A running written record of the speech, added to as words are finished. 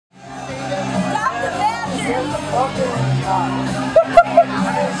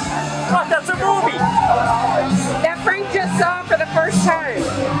Oh, that's a movie. That Frank just saw for the first time.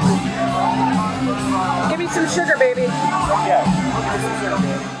 Give me some sugar, baby. Yeah.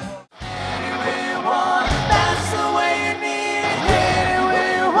 That's the way you need it, any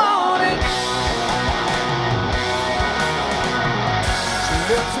way you want it. She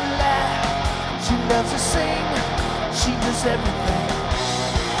loves to laugh, she loves to sing, she does everything.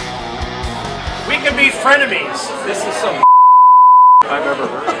 We can be frenemies. This is some I've ever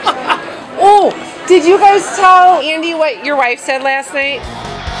heard. Oh, did you guys tell Andy what your wife said last night?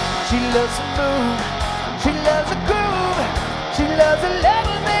 She loves to move, she loves to groove, she loves to love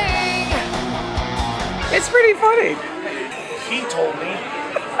everything. It's pretty funny. He told me.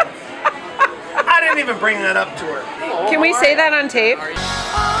 I didn't even bring that up to her. Can we say that on tape? All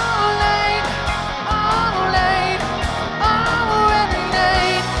night, all every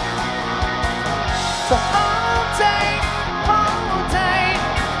night. So hold tight,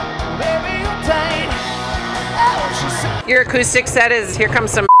 baby, hold tight. Oh, she said. Your acoustic set is Here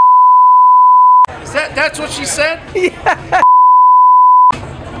Comes Some. That's what she said? Yeah.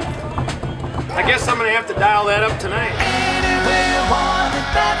 I guess I'm gonna have to dial that up tonight. Any way you want it,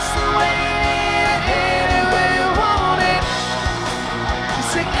 that's the way it is. Any way you want it.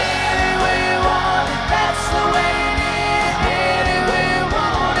 She said, any way you want it, that's the way it is. Any way you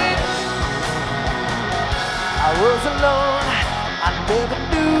want it. I was alone, I never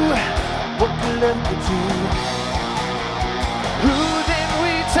knew what love could do. Who then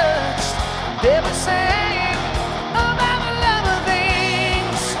we touched, never sang about the love of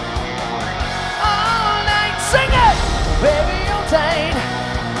things. All night, sing it, baby, you're tight.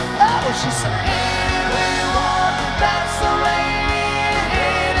 Oh, she said, any way you want it, that's the way it is.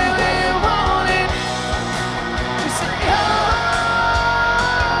 Any way you want it. She said,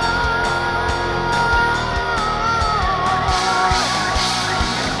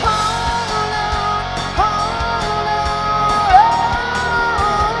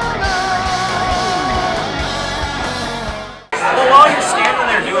 Well, while you're standing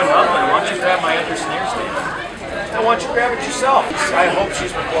there doing nothing, why don't you grab my other snare stand? And why don't you grab it yourself? I hope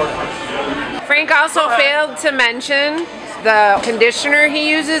she's recording. Frank also failed to mention the conditioner he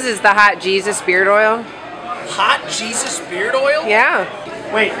uses is the Hot Jesus beard oil. Hot Jesus beard oil? Yeah.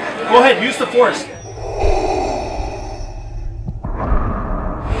 Wait, go ahead, use the force.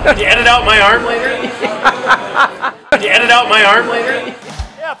 Did you edit out my arm later? Did you edit out my arm later?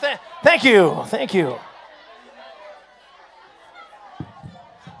 yeah, thank you, thank you.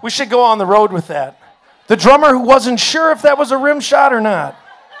 We should go on the road with that. The drummer who wasn't sure if that was a rim shot or not.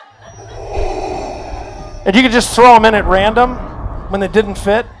 And you could just throw them in at random when they didn't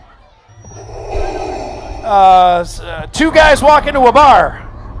fit. Two guys walk into a bar.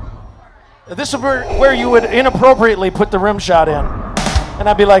 This is where you would inappropriately put the rim shot in. And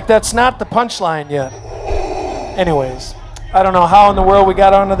I'd be like, that's not the punchline yet. Anyways, I don't know how in the world we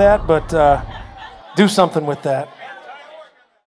got onto that, but do something with that.